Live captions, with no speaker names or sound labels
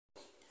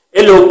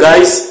Hello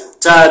guys,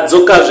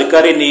 tadzoka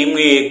zvekare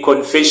neimwe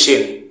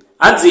confession.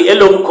 Hanzi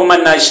hello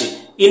mukomanashi,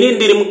 ini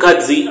ndiri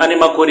mukadzi ane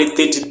makore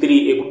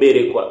 33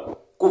 ekuberekwa.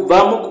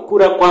 Kubva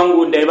mukukura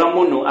kwangu ndaiva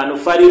munhu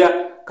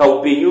anofarira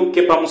kaupenyu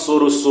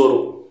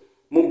kepamusoro-soro.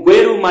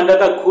 Mugweru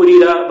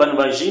mandakakurira vanhu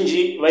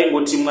vazhinji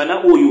vaingoti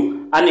mwana uyu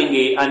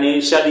anenge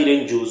ane shavire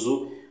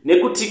njuzu,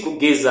 nekuti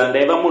kugeza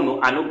ndaiva munhu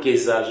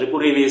anogeza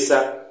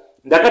zvekurevesa.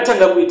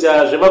 Ndakatanga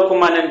kuita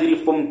zvevakomana ndiri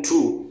Form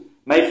 2.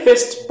 My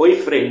first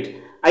boyfriend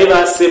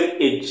aiva same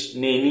age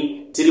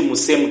neni, tiri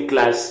musame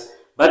class.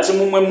 But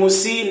mumwe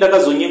musi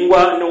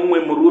ndakazonyengwa neumwe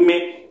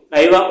murume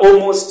aiva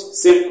almost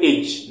same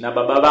age na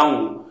baba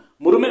vangu.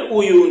 Murume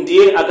uyu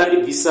ndiye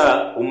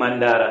akandibvisa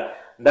umandara.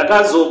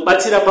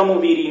 Ndakazobatira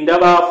pamuviri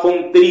ndava Form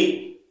 3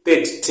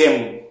 third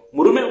term.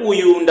 Murume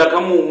uyu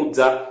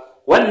ndakamuudza.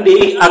 One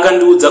day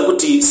akandiudza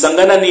kuti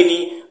sangana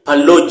neni pa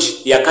lodge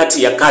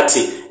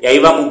yakati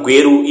yaiva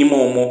mugweru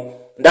imomo.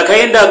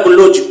 Ndakaenda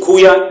kulodge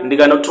kuya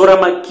ndikanotora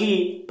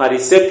makey pa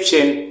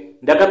reception.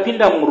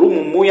 Ndakapinda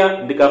murumu muya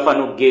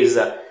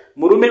ndikafanogeza.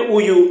 Murume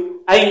uyu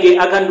ainge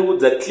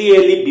akandiudza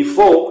clearly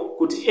before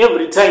kuti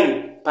every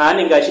time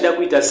paanenge achida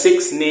kuita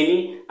sex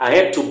neni I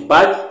had to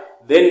bath,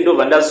 then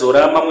ndobva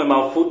ndazora mamwe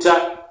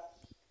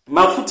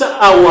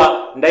mafuta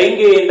awa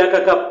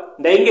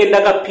ndainge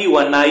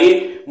ndakapiwa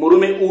naye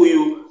murume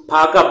uyu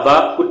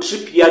paakabva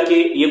kutrip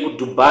yake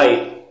yekuDubai.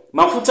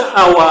 Mafuta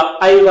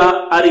awa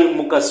aiva ari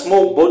muka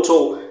small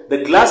bottle. The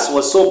glass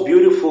was so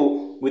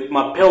beautiful with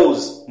my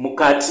pearls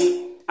mukati.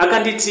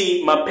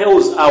 Akanditi my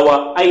pearls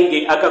awa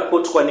ainge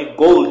akakotwa ne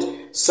gold,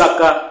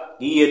 saka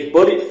he had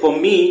bought it for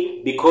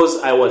me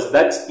because I was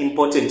that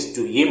important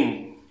to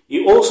him.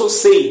 He also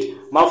said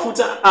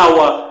mafuta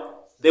awa,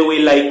 they were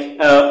like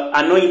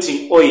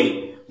anointing oil.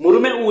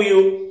 Murume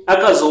uyu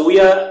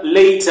akazouya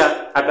later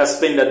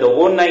akaspenda the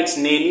whole night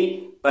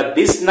neni, but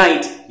this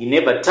night he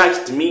never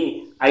touched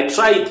me. I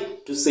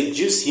tried to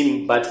seduce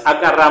him but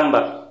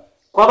akaramba.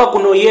 Kwava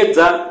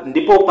kunoyedza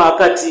ndipo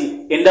paakati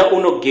enda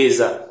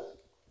unogeza.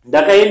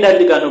 Ndakaenda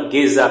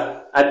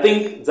ndikanogeza. I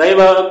think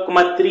dzaiva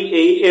kuma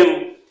 3 am.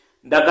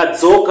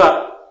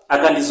 Ndakadzoka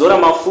akandizora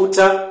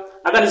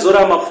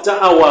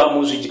mafuta awa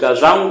muzvidya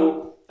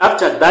zvangu.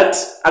 After that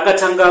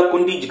akatanga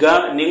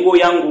kundidya nengo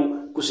yangu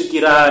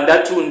kusvikira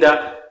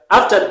ndatunda.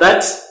 After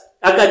that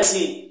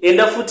akati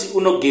enda futi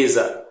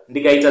unogeza.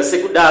 Ndikaita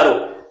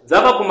sekudaro.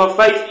 Dzava kuma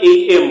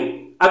 5 am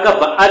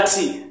akabva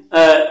ati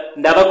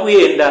ndava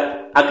kuenda,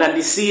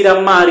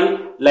 akandisira mari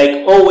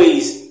like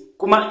always.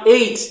 Kuma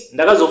 8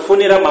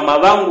 ndakazofonera mama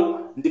vangu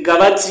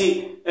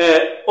ndikavati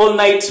all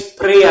night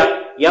prayer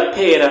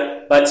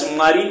yapera, but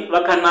Mwari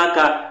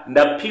vakanaka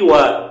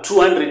ndapiwa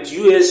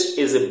 200 US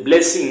as a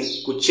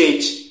blessing ku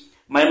church.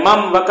 My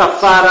mom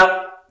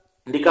vakafara,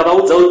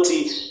 ndikavaudza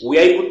kuti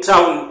uyai ku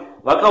town.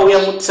 Vakauya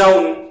mu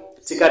town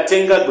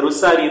tikatenga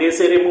grocery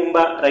rese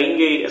remumba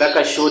rainge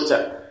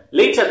rakashota.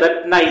 Later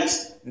that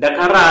night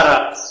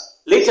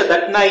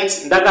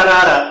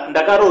ndakarara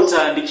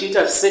ndakarota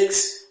ndichiita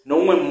sex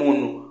noumwe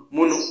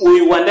munhu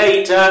uyu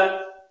wandaita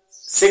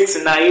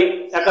sex naye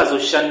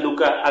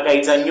akazoshanduka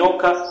akaita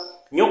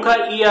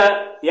nyoka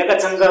iya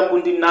yakatanga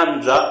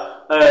kundinanzva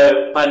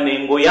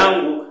panhengo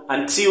yangu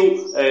until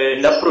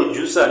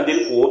ndaproducer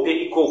ndiri kuhope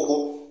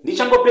ikoko.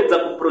 Ndichangopedza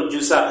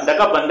kuproducer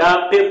ndakabva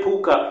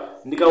ndapepuka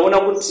ndikaona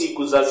kuti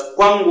kuzasi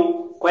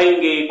kwangu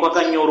kwainge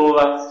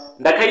kwakanyorova.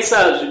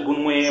 Ndakaisa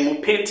zvigunwe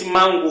mupenti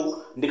mangu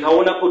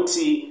ndikaona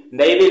kuti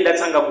ndaive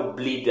ndatanga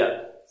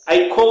kubleeda.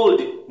 I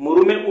called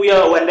murume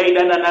uya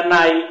wandaidanana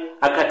naye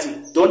akati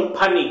don't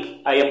panic,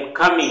 I am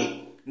coming.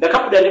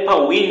 Ndakabuda nepa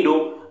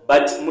window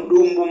but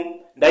mudumbu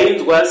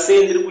ndainzwa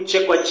sendiri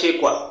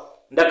kuchekwa.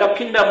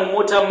 Ndakapinda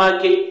mumota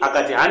make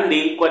akati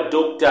handei kwa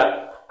doctor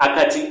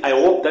akati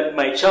I hope that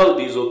my child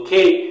is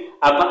okay.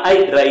 Apa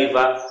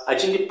I-driver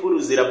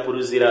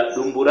achindipuruzira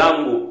dumbu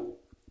rangu.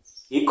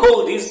 He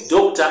called his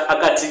doctor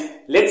akati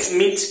let's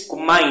meet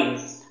kumine.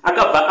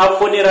 Akabva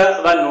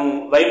afonera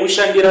vanhu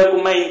vaimushandira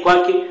kumine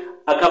kwake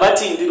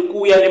akavati ndiri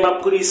kuuya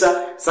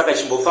nemapurisa saka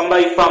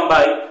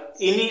chimbofambai.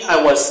 Ini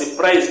I was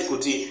surprised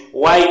kuti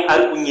why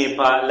ari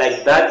kunyepa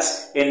like that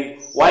and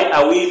why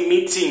are we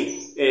meeting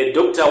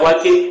doctor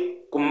wake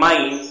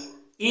kumine.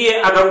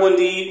 Iye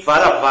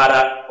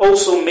akangondivharavhara.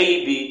 Also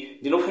maybe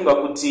ndinofunga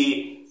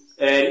kuti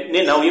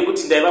nenhau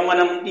yekuti ndaiva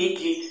mwana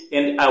mudiki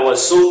and I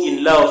was so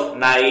in love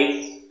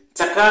naye.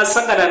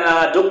 Takasangana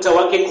na doctor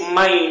wake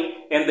kumine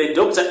and the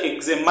doctor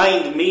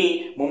examined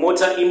me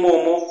mumota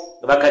imomo.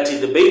 Vakati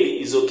the baby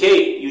is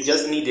okay, you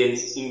just need an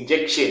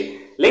injection.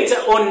 Later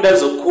on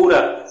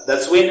ndazokura,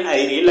 that's when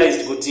I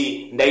realized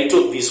kuti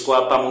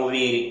ndaitobviswa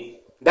pamuviri.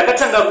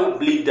 Ndakatanga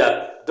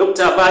kubleeda.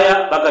 Doctor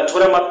vaya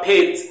vakatora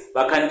mapads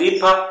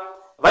vakandipa.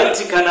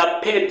 Vaiti kana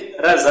pad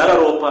razara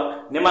ropa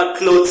nema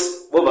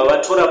clothes vobva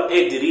vatora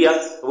pad riya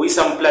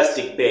voisa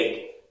plastic bag.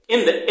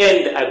 In the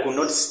end I could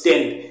not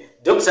stand.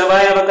 Doctor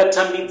vaya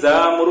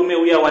vakatambidza murume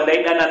uya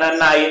wandaidanana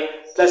naye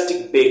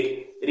plastic bag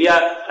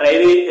riya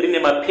raive rine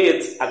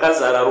mapads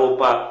akazara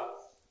ropa.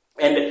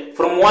 And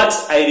from what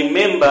I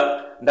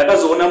remember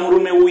ndakazoona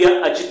murume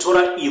uya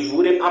achitora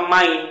ivhu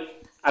repamine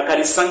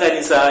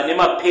akarisanganisa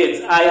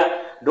nemapads aya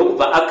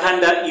ndokubva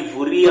akanda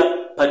ivhu riya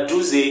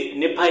padhuze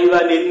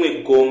nepaiva nerimwe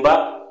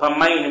gomba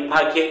pamaini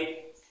pake.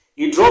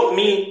 He drove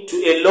me to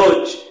a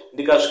lodge.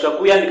 Ndikasvika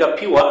kuya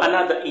ndikapiwa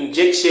another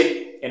injection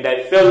and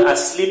I fell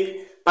asleep.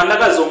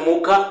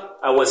 Pandakazomuka,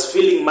 I was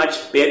feeling much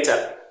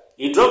better.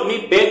 He drove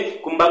me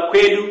back kumba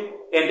kwedu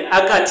and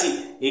akati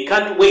he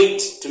can't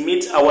wait to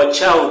meet our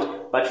child,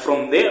 but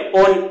from there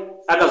on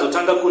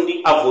akazotanga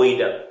kundi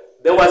avoida.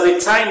 There was a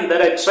time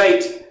that I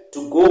tried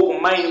to go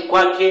kumaini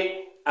kwake,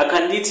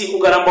 akanditi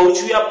ukaramba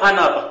uchiuya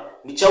panapa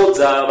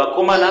ndichaudza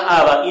vakomana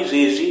ava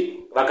izvezvi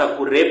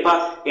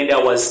vakakurepa, and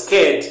I was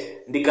scared.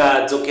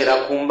 Ndikadzokera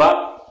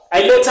kumba.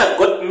 I later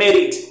got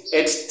married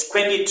at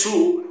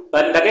 22,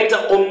 but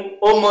ndakaita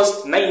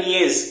almost 9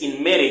 years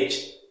in marriage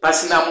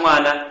pasina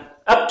mwana.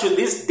 Up to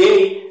this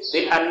day,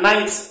 there are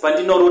nights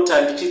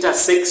pandinorota ndichita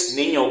sex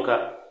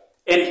nenyoka.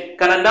 And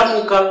kana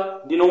ndamuka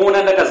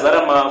ndinoona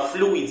ndakazara ma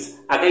fluids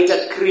akaita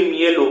cream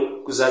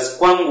yellow kuzasi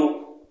kwangu.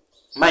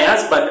 My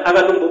husband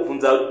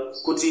akatombobvunza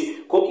kuti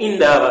ko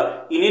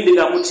indava, ini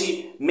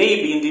ndikamuti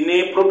maybe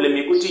ndine problem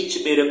yekuti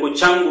chibereko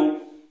changu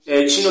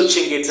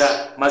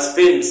chinochengeta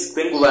masperms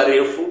kwenguva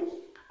refu.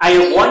 I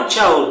have one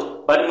child,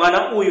 but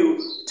mwana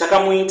uyu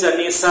takamuita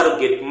ne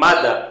surrogate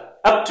mother.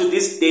 Up to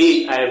this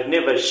day, I have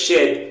never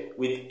shared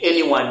with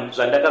anyone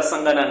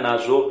zvandakasangana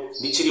nazvo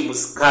ndichiri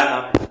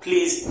musikana.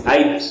 Please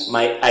hide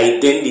my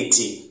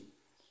identity.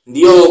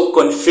 Ndiyo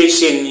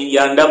confession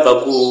yandabva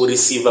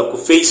kureceive ku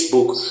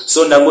Facebook,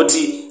 so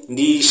ndangoti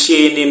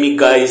ndishare nemi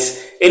guys.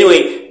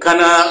 Anyway,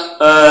 kana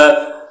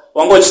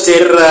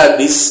wangochiterera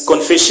this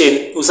confession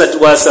usati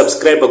wa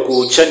subscribe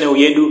ku channel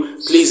yedu,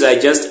 please I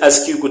just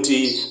ask you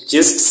kuti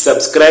just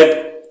subscribe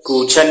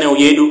ku channel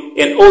yedu.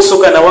 And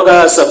also kana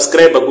waka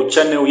subscribe ku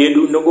channel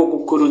yedu ndongo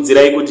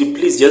kukurudzirai kuti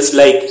please just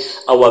like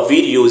our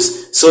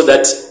videos so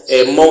that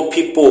more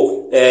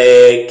people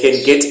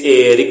can get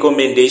a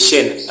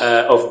recommendation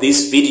of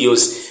these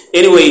videos.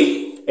 Anyway,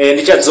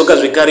 ndichadzoka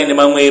zvekare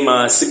nemamwe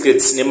ma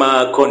secrets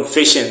nema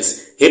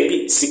confessions.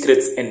 Happy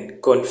secrets and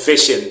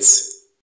confessions.